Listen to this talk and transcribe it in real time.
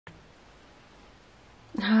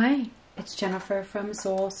Hi, it's Jennifer from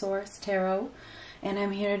Soul Source Tarot, and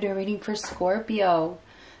I'm here to do a reading for Scorpio.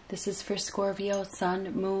 This is for Scorpio,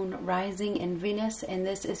 Sun, Moon, Rising, and Venus, and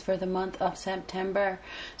this is for the month of September.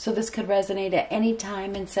 So this could resonate at any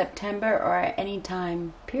time in September or at any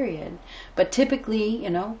time, period. But typically,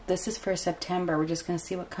 you know, this is for September. We're just going to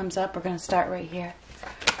see what comes up. We're going to start right here.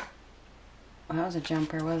 Well, that was a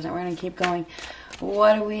jumper, wasn't it? We're going to keep going.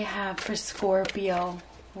 What do we have for Scorpio?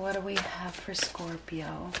 What do we have for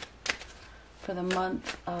Scorpio for the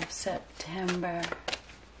month of September?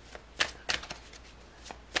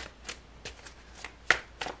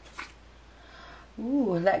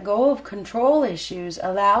 Ooh, let go of control issues.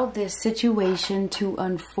 Allow this situation to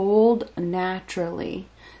unfold naturally.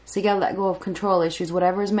 So you gotta let go of control issues.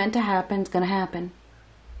 Whatever is meant to happen is gonna happen.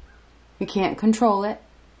 You can't control it.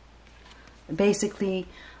 Basically,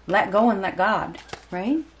 let go and let God,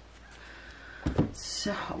 right?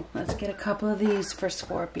 So, let's get a couple of these for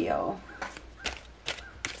Scorpio.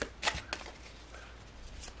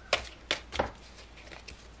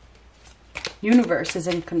 Universe is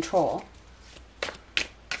in control.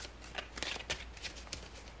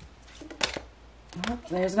 Oh,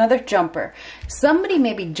 there's another jumper. Somebody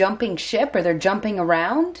may be jumping ship or they're jumping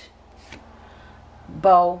around.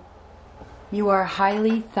 Beau, you are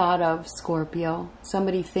highly thought of, Scorpio.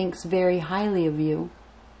 Somebody thinks very highly of you.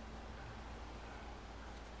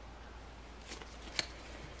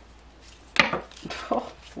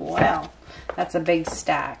 Oh, well, that's a big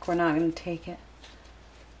stack. We're not going to take it.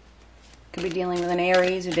 Could be dealing with an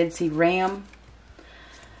Aries who did see Ram.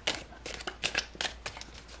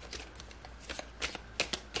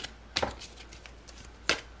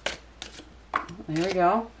 There we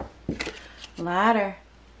go. Ladder.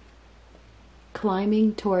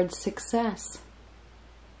 Climbing towards success.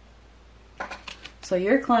 So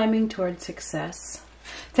you're climbing towards success.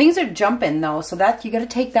 Things are jumping though, so that you got to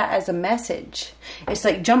take that as a message. It's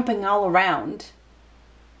like jumping all around.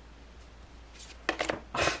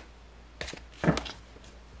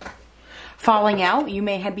 Falling out. You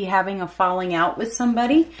may be having a falling out with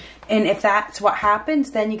somebody. And if that's what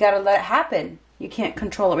happens, then you got to let it happen. You can't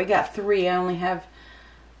control it. We got 3. I only have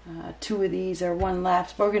 2 of these or 1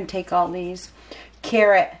 left. But we're going to take all these.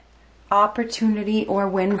 Carrot. Opportunity or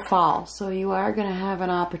windfall. So you are going to have an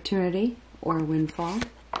opportunity or windfall.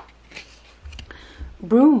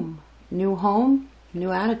 Broom. New home. New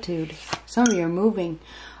attitude. Some of you are moving.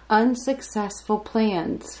 Unsuccessful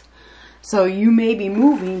plans. So you may be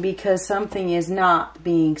moving because something is not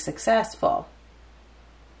being successful.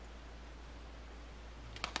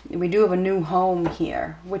 We do have a new home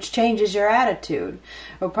here, which changes your attitude.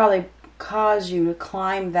 It will probably cause you to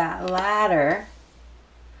climb that ladder.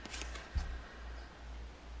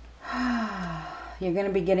 You're going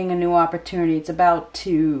to be getting a new opportunity. It's about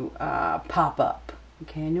to pop up.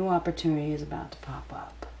 Okay, a new opportunity is about to pop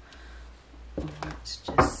up. Let's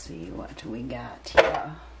just see what we got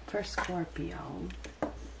here for Scorpio.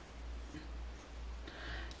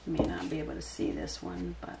 You may not be able to see this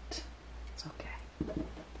one, but it's okay.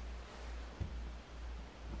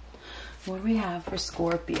 What do we have for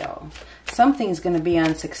Scorpio? Something's going to be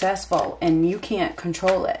unsuccessful and you can't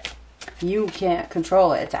control it. You can't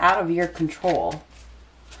control it. It's out of your control.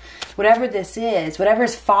 Whatever this is,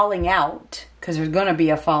 whatever's falling out, because there's going to be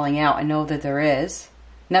a falling out. I know that there is.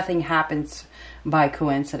 Nothing happens by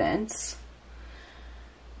coincidence.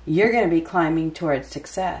 You're going to be climbing towards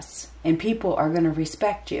success. And people are going to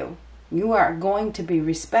respect you. You are going to be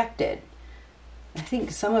respected. I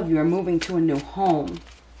think some of you are moving to a new home.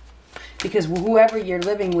 Because whoever you're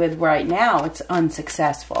living with right now, it's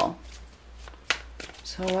unsuccessful.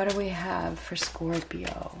 So what do we have for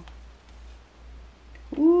Scorpio?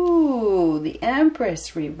 Ooh, the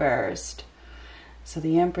Empress reversed. So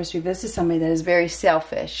the Empress reversed. This is somebody that is very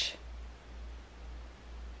selfish.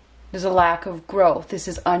 There's a lack of growth. This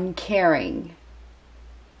is uncaring.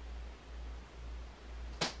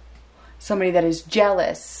 Somebody that is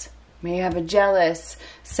jealous. May have a jealous,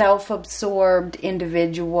 self-absorbed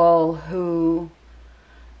individual who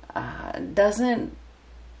doesn't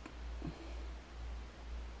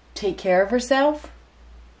take care of herself.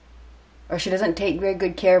 Or she doesn't take very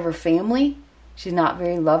good care of her family. She's not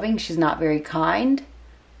very loving. She's not very kind.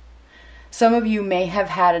 Some of you may have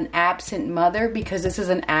had an absent mother because this is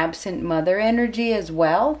an absent mother energy as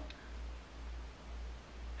well.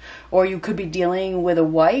 Or you could be dealing with a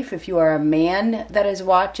wife if you are a man that is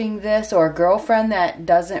watching this, or a girlfriend that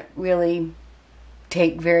doesn't really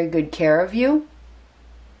take very good care of you.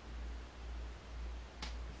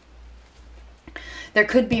 There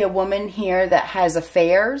could be a woman here that has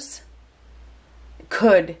affairs.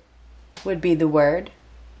 Could would be the word.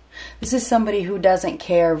 This is somebody who doesn't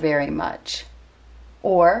care very much.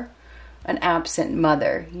 Or an absent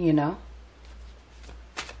mother, you know.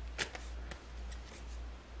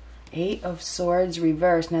 Eight of Swords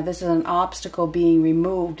reversed. Now this is an obstacle being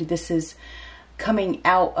removed. This is coming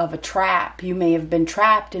out of a trap. You may have been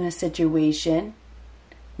trapped in a situation.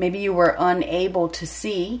 Maybe you were unable to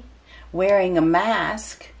see, wearing a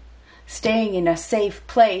mask, staying in a safe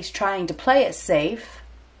place, trying to play it safe.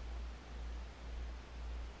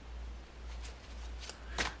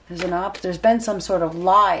 There's been some sort of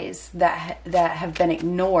lies that have been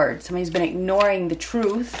ignored. Somebody's been ignoring the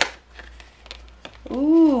truth.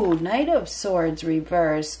 Ooh, Knight of Swords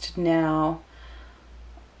reversed. Now,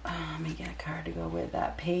 let me get a card to go with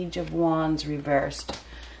that. Page of Wands reversed.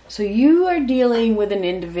 So you are dealing with an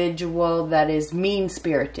individual that is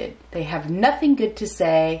mean-spirited. They have nothing good to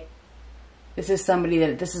say. This is somebody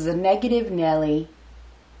this is a negative Nelly.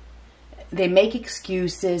 They make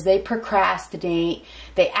excuses, they procrastinate,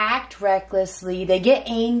 they act recklessly, they get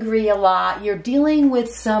angry a lot. You're dealing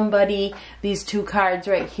with somebody, these two cards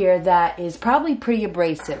right here, that is probably pretty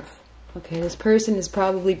abrasive. Okay, this person is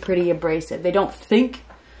probably pretty abrasive. They don't think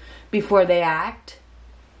before they act.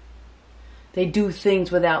 They do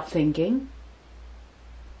things without thinking.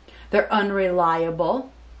 They're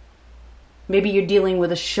unreliable. Maybe you're dealing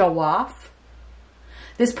with a show-off.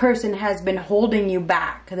 This person has been holding you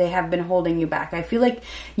back. They have been holding you back. I feel like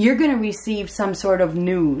you're going to receive some sort of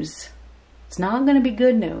news. It's not going to be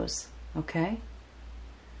good news, okay?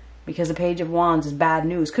 Because the Page of Wands is bad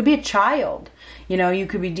news. Could be a child. You know, you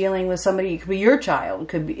could be dealing with somebody. It could be your child. It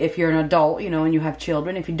could be if you're an adult, you know, and you have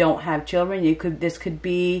children. If you don't have children, this could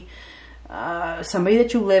be somebody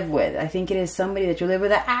that you live with. I think it is somebody that you live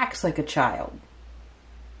with that acts like a child.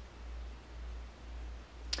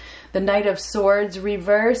 The Knight of Swords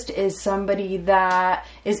reversed is somebody that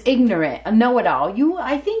is ignorant, a know-it-all.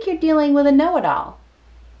 I think you're dealing with a know-it-all.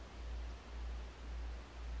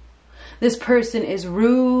 This person is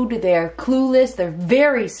rude, they're clueless, they're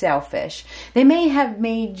very selfish. They may have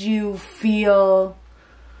made you feel,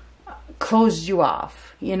 closed you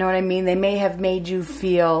off. You know what I mean? They may have made you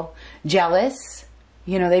feel jealous.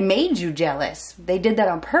 You know, they made you jealous. They did that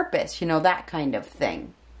on purpose, you know, that kind of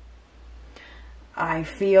thing. I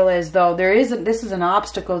feel as though this is an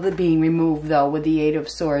obstacle that's being removed, though, with the Eight of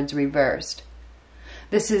Swords reversed.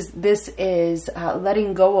 This is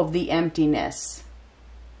letting go of the emptiness.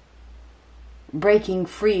 Breaking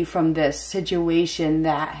free from this situation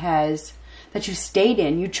that you stayed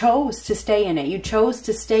in. You chose to stay in it. You chose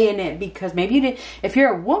to stay in it because maybe you did. If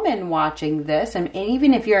you're a woman watching this, and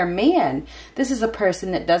even if you're a man, this is a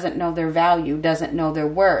person that doesn't know their value, doesn't know their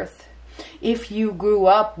worth. If you grew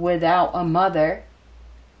up without a mother,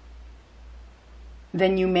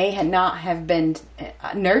 then you may not have been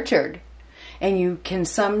nurtured. And you can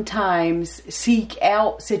sometimes seek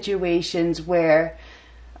out situations where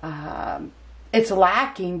it's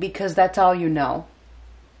lacking because that's all you know.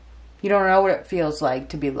 You don't know what it feels like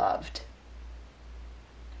to be loved.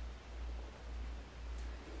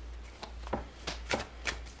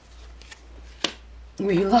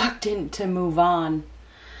 Reluctant to move on.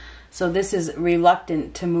 So this is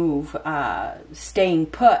reluctant to move, staying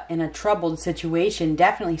put in a troubled situation.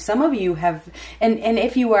 Definitely some of you have, and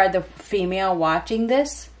if you are the female watching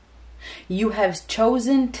this, you have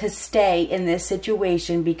chosen to stay in this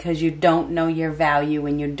situation because you don't know your value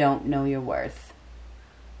and you don't know your worth.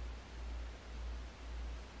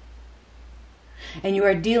 And you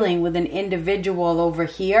are dealing with an individual over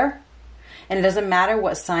here, and it doesn't matter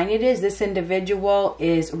what sign it is, this individual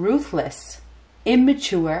is ruthless,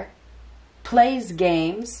 immature, plays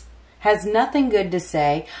games, has nothing good to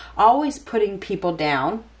say, always putting people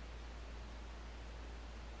down.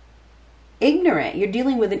 Ignorant. You're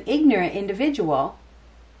dealing with an ignorant individual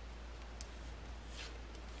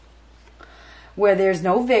where there's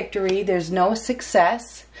no victory, there's no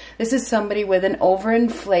success. This is somebody with an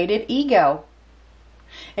overinflated ego.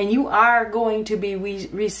 And you are going to be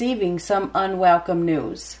receiving some unwelcome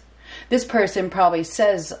news. This person probably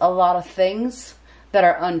says a lot of things that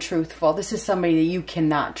are untruthful. This is somebody that you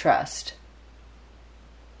cannot trust.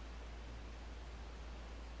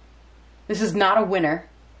 This is not a winner,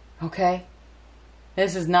 okay?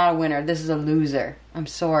 This is not a winner. This is a loser. I'm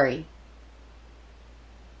sorry.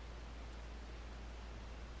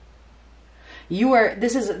 You are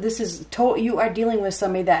dealing with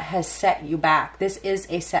somebody that has set you back. This is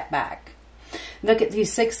a setback. Look at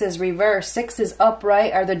these sixes reversed. Sixes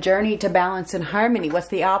upright are the journey to balance and harmony. What's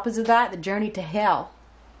the opposite of that? The journey to hell.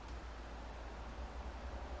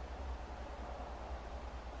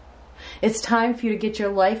 It's time for you to get your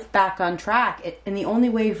life back on track. And the only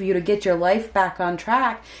way for you to get your life back on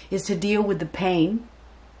track is to deal with the pain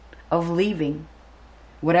of leaving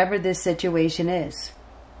whatever this situation is.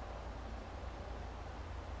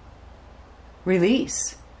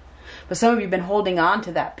 Release. But some of you have been holding on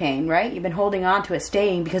to that pain, right? You've been holding on to it,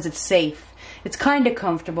 staying because it's safe. It's kind of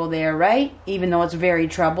comfortable there, right? Even though it's very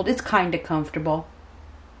troubled, it's kind of comfortable.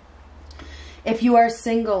 If you are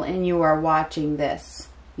single and you are watching this,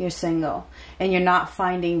 you're single and you're not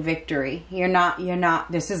finding victory.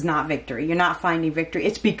 This is not victory. You're not finding victory.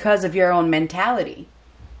 It's because of your own mentality.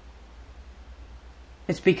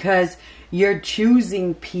 It's because you're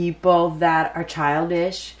choosing people that are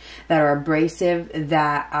childish, that are abrasive,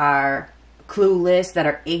 that are clueless, that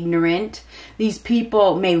are ignorant. These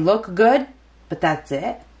people may look good, but that's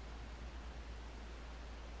it.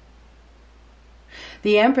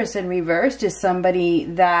 The Empress in reversed is somebody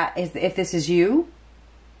that is, if this is you,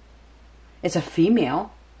 it's a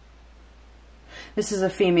female. This is a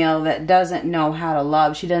female that doesn't know how to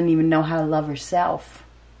love. She doesn't even know how to love herself.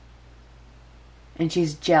 And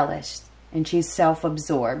she's jealous. And she's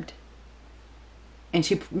self-absorbed. And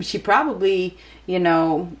she probably, you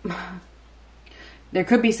know, there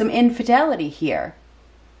could be some infidelity here.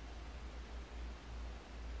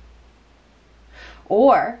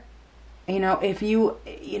 Or, if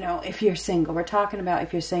you're single, we're talking about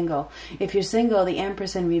if you're single. If you're single, the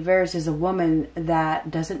Empress in reverse is a woman that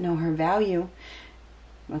doesn't know her value.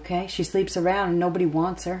 Okay? She sleeps around and nobody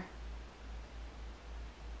wants her.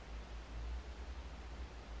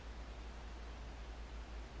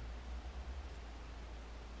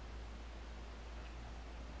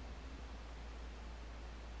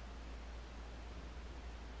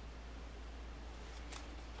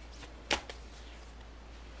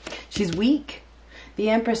 She's weak. The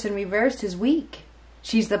Empress in reverse is weak.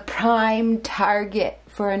 She's the prime target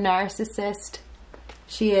for a narcissist.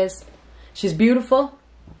 She is. She's beautiful,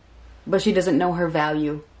 but she doesn't know her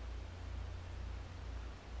value.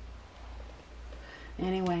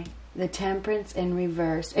 Anyway, the Temperance in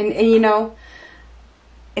reverse. And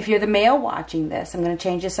if you're the male watching this, I'm going to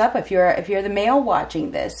change this up. If you're the male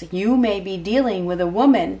watching this, you may be dealing with a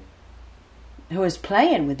woman who is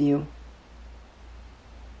playing with you.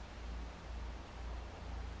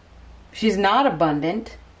 She's not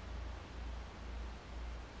abundant.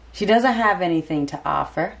 She doesn't have anything to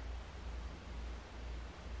offer.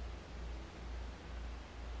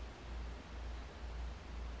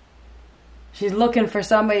 She's looking for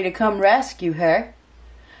somebody to come rescue her,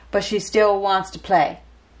 but she still wants to play.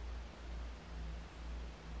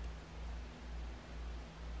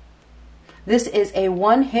 This is a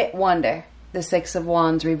one-hit wonder, the Six of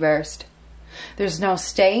Wands reversed. There's no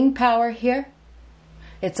staying power here.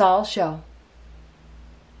 It's all show.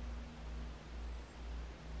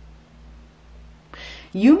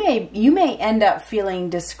 You may end up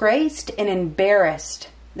feeling disgraced and embarrassed.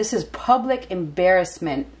 This is public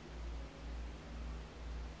embarrassment.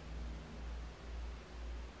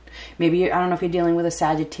 Maybe, I don't know if you're dealing with a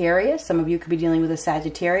Sagittarius. Some of you could be dealing with a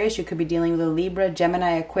Sagittarius. You could be dealing with a Libra,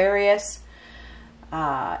 Gemini, Aquarius,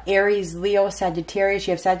 Aries, Leo, Sagittarius.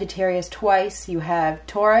 You have Sagittarius twice. You have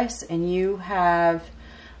Taurus and you have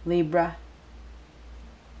Libra.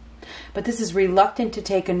 But this is reluctant to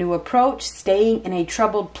take a new approach, staying in a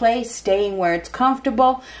troubled place, staying where it's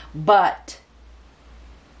comfortable. But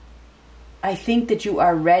I think that you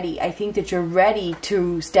are ready. I think that you're ready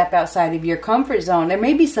to step outside of your comfort zone. There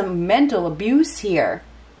may be some mental abuse here.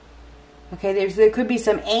 Okay, there could be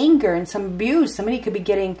some anger and some abuse. Somebody could be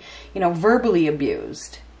getting, verbally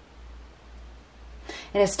abused.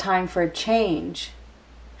 And it's time for a change.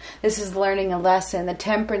 This is learning a lesson. The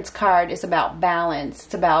Temperance card is about balance.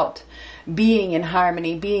 It's about being in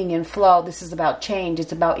harmony, being in flow. This is about change.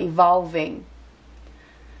 It's about evolving.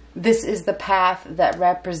 This is the path that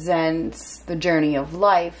represents the journey of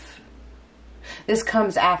life. This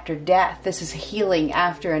comes after death. This is healing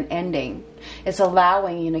after an ending. It's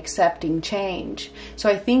allowing and accepting change. So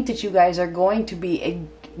I think that you guys are going to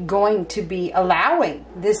be allowing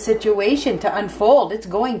this situation to unfold. It's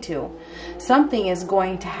going to. Something is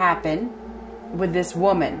going to happen with this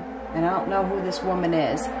woman. And I don't know who this woman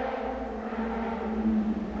is.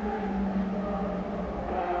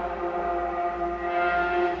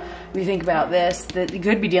 If you think about this, that you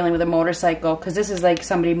could be dealing with a motorcycle, because this is like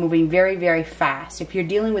somebody moving very, very fast. If you're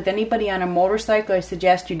dealing with anybody on a motorcycle, I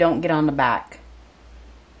suggest you don't get on the back.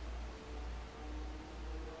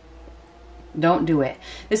 Don't do it.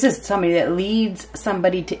 This is somebody that leads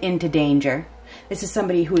somebody into danger. This is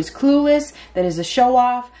somebody who is clueless, that is a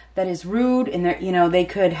show-off, that is rude, and they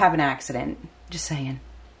could have an accident. Just saying.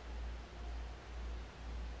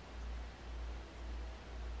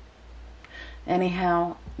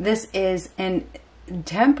 Anyhow, this is in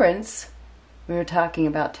temperance. We were talking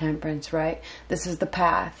about temperance, right? This is the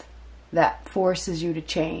path that forces you to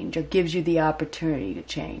change or gives you the opportunity to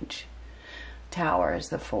change. Tower is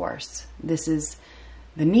the force. This is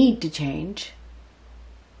the need to change,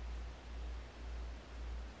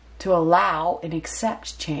 to allow and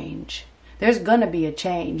accept change. There's going to be a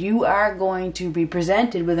change. You are going to be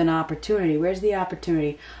presented with an opportunity. Where's the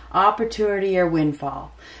opportunity? Opportunity or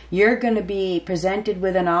windfall. You're going to be presented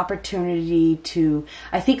with an opportunity to,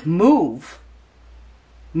 I think, move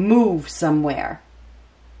somewhere.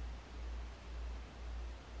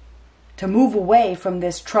 To move away from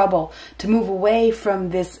this trouble. To move away from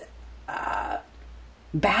this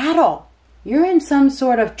battle. You're in some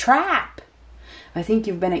sort of trap. I think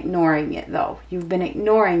you've been ignoring it, though. You've been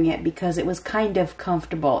ignoring it because it was kind of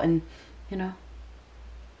comfortable and, you know.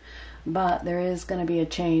 But there is going to be a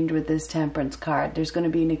change with this temperance card. There's going to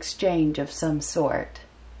be an exchange of some sort.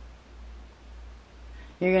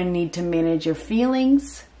 You're going to need to manage your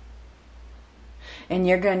feelings. And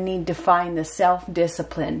you're going to need to find the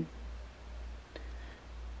self-discipline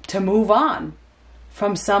to move on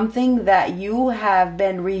from something that you have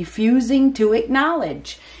been refusing to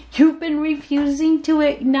acknowledge. You've been refusing to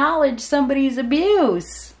acknowledge somebody's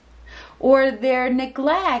abuse or their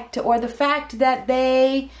neglect or the fact that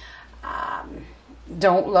they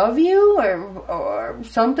don't love you or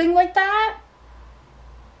something like that.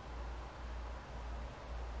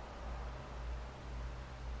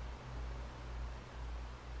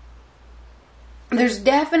 There's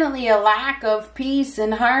definitely a lack of peace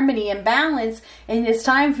and harmony and balance, and it's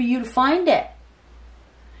time for you to find it.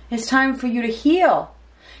 It's time for you to heal.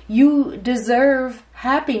 You deserve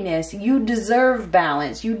happiness. You deserve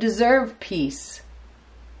balance. You deserve peace.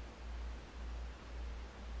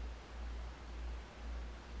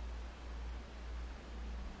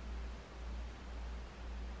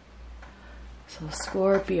 So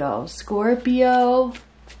Scorpio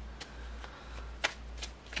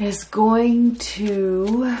is going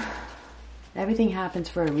to, everything happens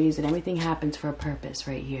for a reason. Everything happens for a purpose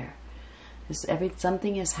right here.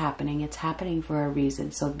 Something is happening. It's happening for a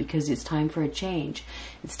reason. So because it's time for a change.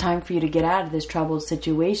 It's time for you to get out of this troubled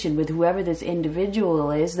situation with whoever this individual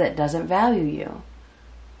is that doesn't value you.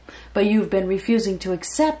 But you've been refusing to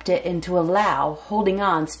accept it and to allow, holding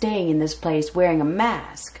on, staying in this place, wearing a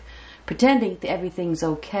mask. Pretending everything's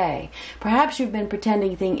okay. Perhaps you've been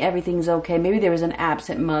pretending everything's okay. Maybe there was an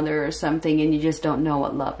absent mother or something and you just don't know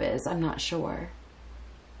what love is. I'm not sure.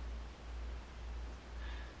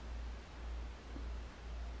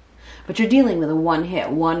 But you're dealing with a one-hit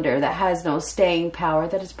wonder that has no staying power,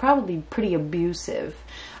 that is probably pretty abusive.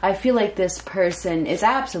 I feel like this person is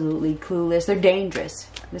absolutely clueless. They're dangerous.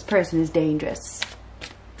 This person is dangerous.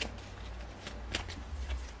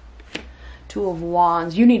 Two of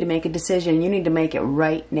Wands. You need to make a decision. You need to make it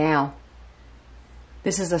right now.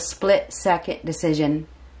 This is a split-second decision.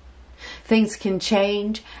 Things can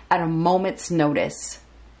change at a moment's notice.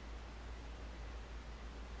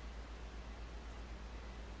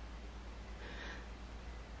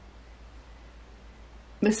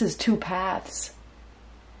 This is two paths.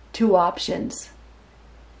 Two options.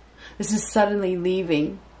 This is suddenly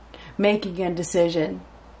leaving. Making a decision.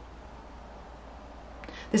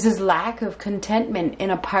 This is lack of contentment in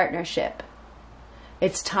a partnership.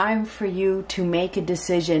 It's time for you to make a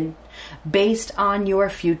decision based on your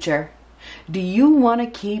future. Do you want to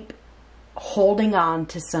keep holding on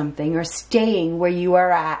to something or staying where you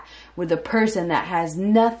are at with a person that has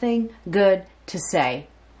nothing good to say?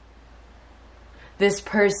 This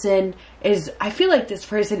person is, I feel like this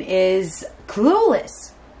person is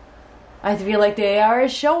clueless. I feel like they are a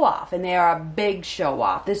show-off, and they are a big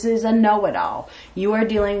show-off. This is a know-it-all. You are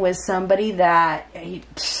dealing with somebody that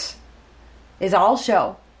is all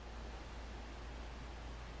show.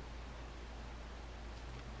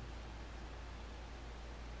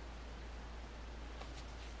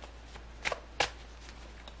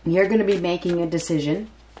 You're going to be making a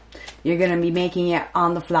decision. You're going to be making it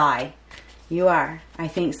on the fly. You are. I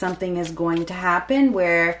think something is going to happen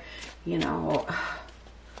where, you know,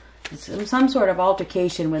 some sort of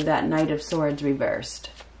altercation with that Knight of Swords reversed.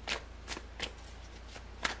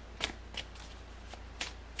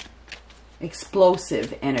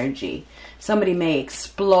 Explosive energy. Somebody may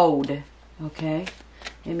explode, okay?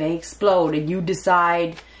 It may explode and you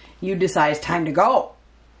decide it's time to go.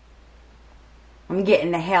 I'm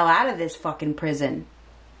getting the hell out of this fucking prison.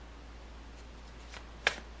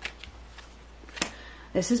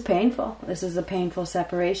 This is painful. This is a painful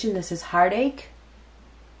separation. This is heartache.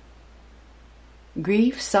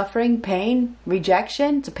 Grief, suffering, pain,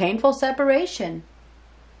 rejection. It's a painful separation.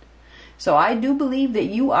 So I do believe that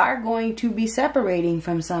you are going to be separating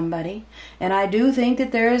from somebody. And I do think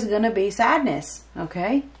that there is going to be sadness.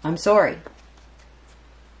 Okay? I'm sorry.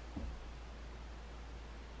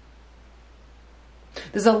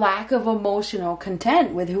 There's a lack of emotional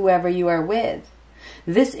content with whoever you are with.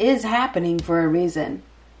 This is happening for a reason.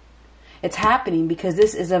 It's happening because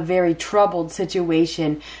this is a very troubled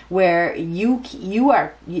situation where you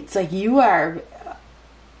are, it's like you are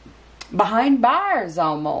behind bars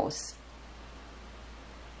almost.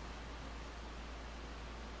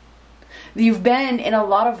 You've been in a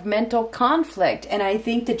lot of mental conflict, and I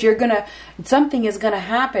think that something is gonna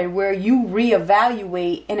happen where you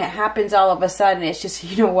reevaluate, and it happens all of a sudden. It's just,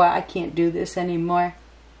 you know what, I can't do this anymore.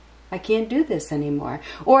 I can't do this anymore.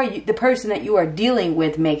 Or the person that you are dealing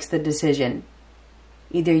with makes the decision.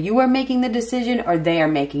 Either you are making the decision or they are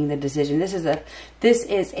making the decision. This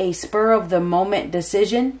is a spur of the moment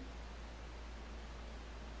decision.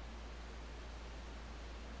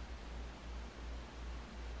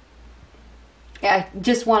 I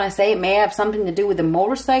just want to say it may have something to do with the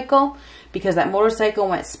motorcycle, because that motorcycle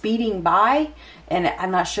went speeding by, and I'm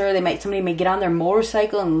not sure, somebody may get on their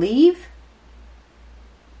motorcycle and leave.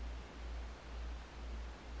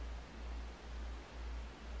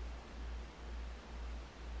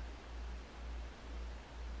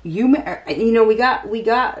 We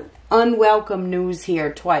got unwelcome news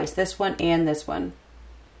here twice. This one and this one.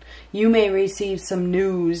 You may receive some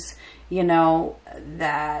news,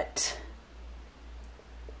 that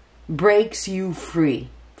breaks you free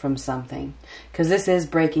from something. Because this is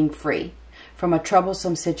breaking free from a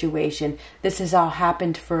troublesome situation. This has all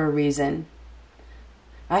happened for a reason.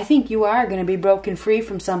 I think you are going to be broken free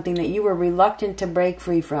from something that you were reluctant to break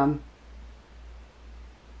free from.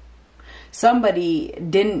 Somebody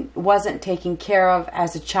wasn't taken care of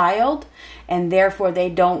as a child, and therefore they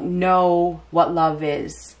don't know what love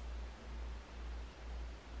is.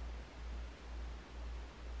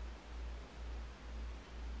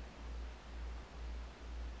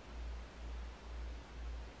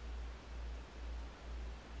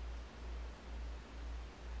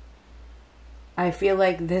 I feel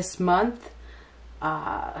like this month,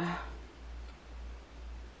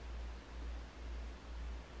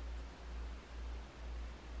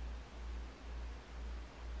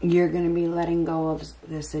 you're going to be letting go of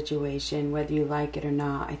this situation, whether you like it or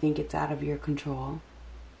not. I think it's out of your control.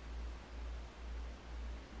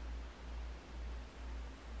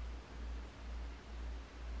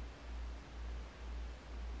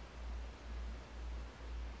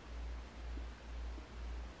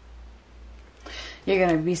 You're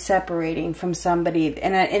going to be separating from somebody,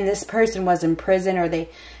 and this person was in prison,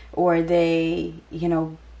 or they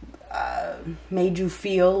made you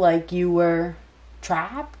feel like you were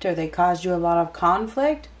trapped, or they caused you a lot of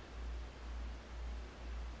conflict.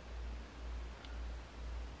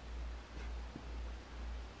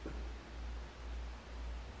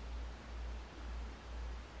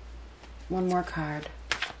 One more card.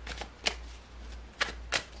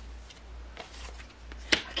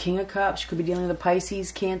 King of Cups. You could be dealing with a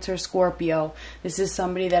Pisces, Cancer, Scorpio. This is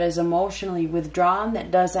somebody that is emotionally withdrawn, that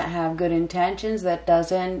doesn't have good intentions, that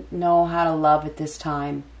doesn't know how to love at this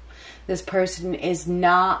time. This person is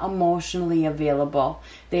not emotionally available.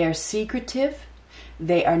 They are secretive.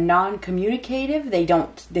 They are non-communicative. They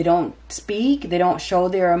don't speak. They don't show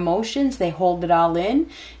their emotions. They hold it all in.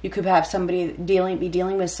 You could have somebody be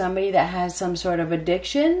dealing with somebody that has some sort of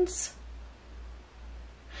addictions.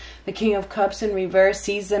 The King of Cups in reverse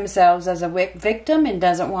sees themselves as a victim and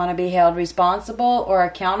doesn't want to be held responsible or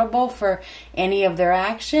accountable for any of their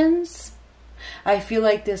actions. I feel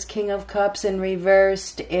like this King of Cups in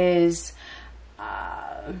reversed is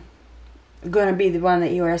going to be the one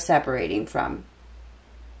that you are separating from.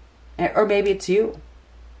 Or maybe it's you.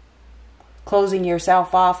 Closing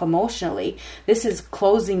yourself off emotionally. This is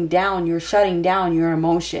closing down. You're shutting down your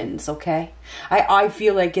emotions, okay? I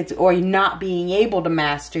feel like it's, or not being able to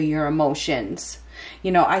master your emotions.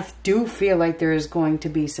 I do feel like there is going to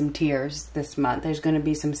be some tears this month. There's going to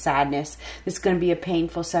be some sadness. It's going to be a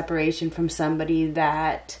painful separation from somebody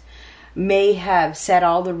that may have said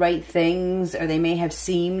all the right things, or they may have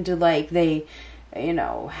seemed like they,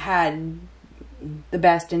 had the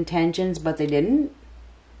best intentions, but they didn't.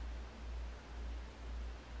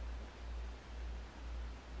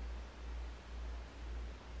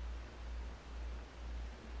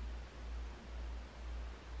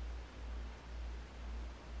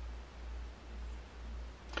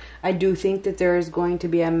 I do think that there is going to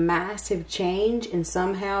be a massive change, and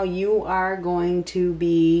somehow you are going to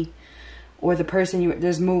be, or the person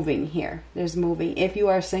there's moving here. There's moving. If you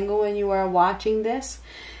are single and you are watching this,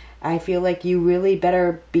 I feel like you really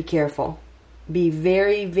better be careful. Be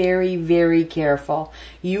very, very, very careful.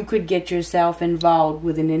 You could get yourself involved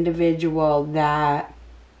with an individual that,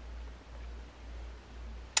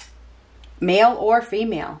 male or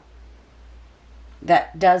female,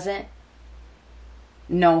 that doesn't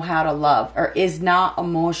know how to love or is not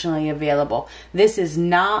emotionally available. This is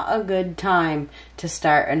not a good time to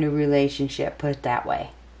start a new relationship, put it that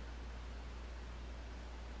way.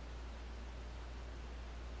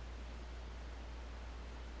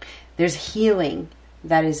 There's healing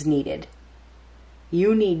that is needed.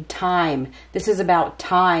 You need time. This is about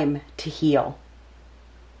time to heal.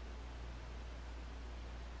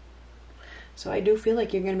 So I do feel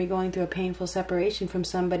like you're going to be going through a painful separation from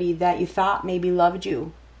somebody that you thought maybe loved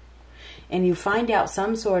you. And you find out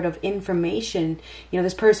some sort of information. You know,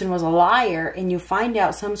 this person was a liar, and you find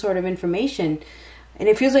out some sort of information. And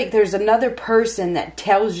it feels like there's another person that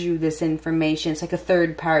tells you this information. It's like a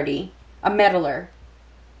third party, a meddler.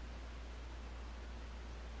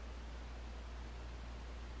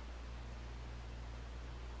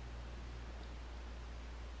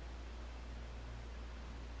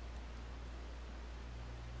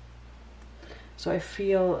 So I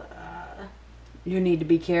feel you need to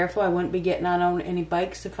be careful. I wouldn't be getting on any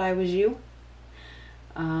bikes if I was you.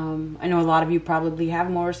 I know a lot of you probably have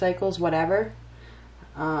motorcycles, whatever.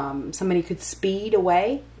 Somebody could speed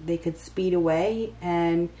away. They could speed away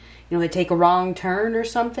and, you know, they take a wrong turn or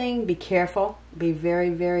something. Be careful. Be very,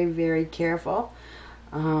 very, very careful.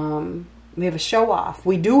 We have a show off.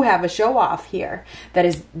 We do have a show off here.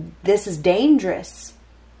 This is dangerous.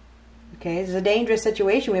 Okay, this is a dangerous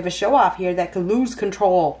situation. We have a show off here that could lose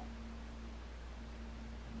control.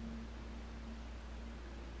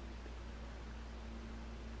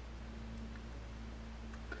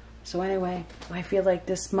 So anyway, I feel like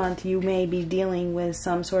this month you may be dealing with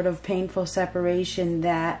some sort of painful separation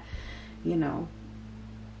that, you know,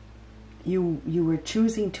 you were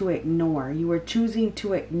choosing to ignore. You were choosing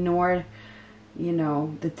to ignore, you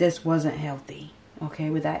know, that this wasn't healthy.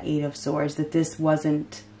 Okay, with that Eight of Swords, that this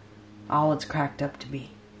wasn't all it's cracked up to be.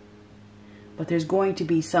 But there's going to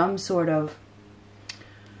be some sort of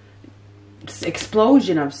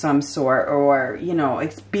explosion of some sort, or, you know,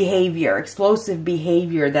 explosive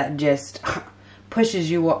behavior that just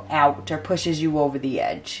pushes you out or pushes you over the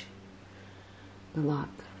edge. Good luck.